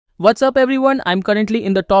What's up everyone, I'm currently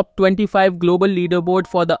in the top 25 global leaderboard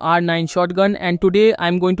for the R9 shotgun, and today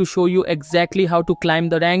I'm going to show you exactly how to climb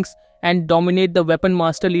the ranks and dominate the Weapon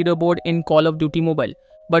Master leaderboard in Call of Duty Mobile.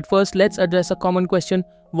 But first let's address a common question: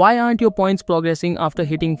 why aren't your points progressing after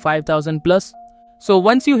hitting 5000 plus? So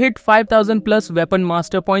once you hit 5000 plus Weapon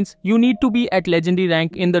Master points, you need to be at Legendary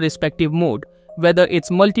rank in the respective mode, whether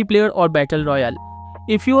it's multiplayer or Battle Royale.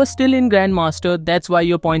 If you are still in Grandmaster, that's why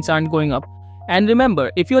your points aren't going up. And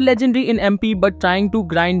remember, if you're Legendary in MP but trying to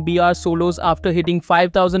grind BR solos after hitting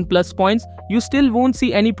 5000 plus points, you still won't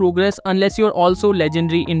see any progress unless you're also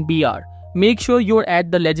Legendary in BR. Make sure you're at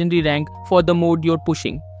the Legendary rank for the mode you're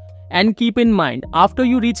pushing. And keep in mind, after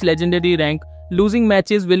you reach Legendary rank, losing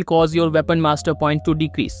matches will cause your Weapon Master point to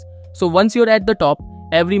decrease. So once you're at the top,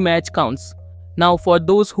 every match counts. Now for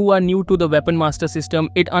those who are new to the Weapon Master system,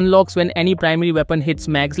 it unlocks when any primary weapon hits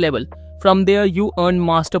max level. From there, you earn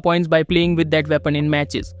master points by playing with that weapon in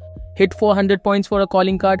matches. Hit 400 points for a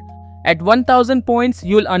calling card. At 1000 points,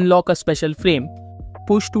 you'll unlock a special frame.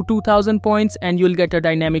 Push to 2000 points and you'll get a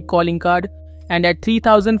dynamic calling card. And at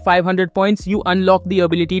 3500 points, you unlock the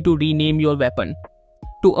ability to rename your weapon.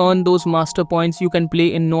 To earn those master points, you can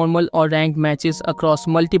play in normal or ranked matches across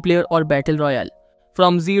multiplayer or battle royale.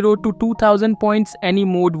 From 0 to 2000 points, any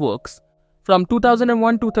mode works. From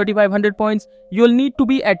 2001 to 3500 points, you'll need to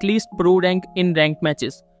be at least pro rank in ranked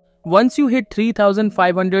matches. Once you hit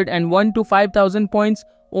 3500 and 1 to 5000 points,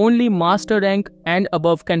 only master rank and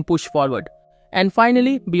above can push forward. And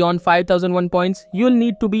finally, beyond 5001 points, you'll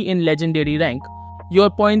need to be in legendary rank. Your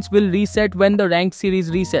points will reset when the rank series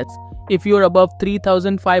resets. If you're above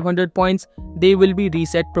 3500 points, they will be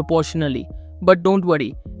reset proportionally. But don't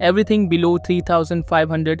worry, everything below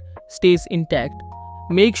 3500 stays intact.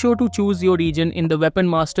 Make sure to choose your region in the Weapon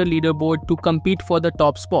Master leaderboard to compete for the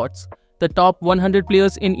top spots. The top 100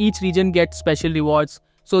 players in each region get special rewards,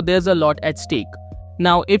 so there's a lot at stake.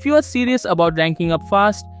 Now, if you are serious about ranking up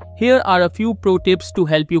fast, here are a few pro tips to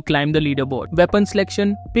help you climb the leaderboard. Weapon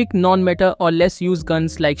selection: pick non-meta or less used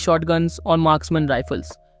guns like shotguns or marksman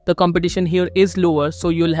rifles. The competition here is lower, so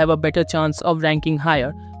you'll have a better chance of ranking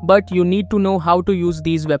higher, but you need to know how to use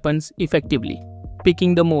these weapons effectively.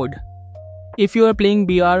 Picking the mode. If you are playing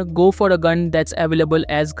BR, go for a gun that's available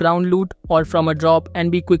as ground loot or from a drop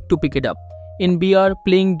and be quick to pick it up. In BR,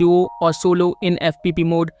 playing duo or solo in FPP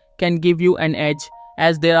mode can give you an edge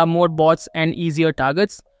as there are more bots and easier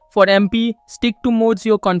targets. For MP, stick to modes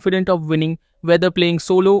you're confident of winning, whether playing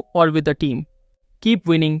solo or with a team. Keep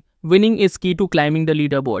winning. Winning is key to climbing the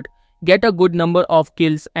leaderboard. Get a good number of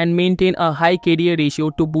kills and maintain a high KDA ratio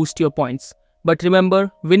to boost your points. But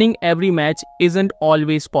remember, winning every match isn't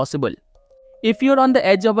always possible. If you're on the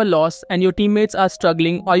edge of a loss and your teammates are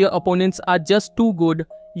struggling or your opponents are just too good,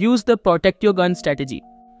 use the protect your gun strategy.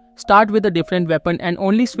 Start with a different weapon and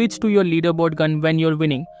only switch to your leaderboard gun when you're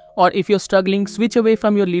winning. Or if you're struggling, switch away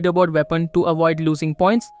from your leaderboard weapon to avoid losing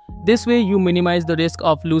points. This way you minimize the risk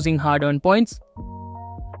of losing hard-earned points.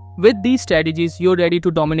 With these strategies, you're ready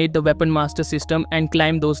to dominate the Weapon Master system and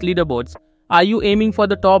climb those leaderboards. Are you aiming for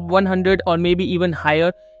the top 100 or maybe even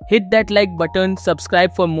higher? Hit that like button,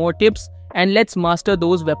 subscribe for more tips, and let's master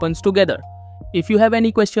those weapons together. If you have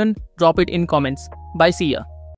any question, drop it in comments. Bye, see ya.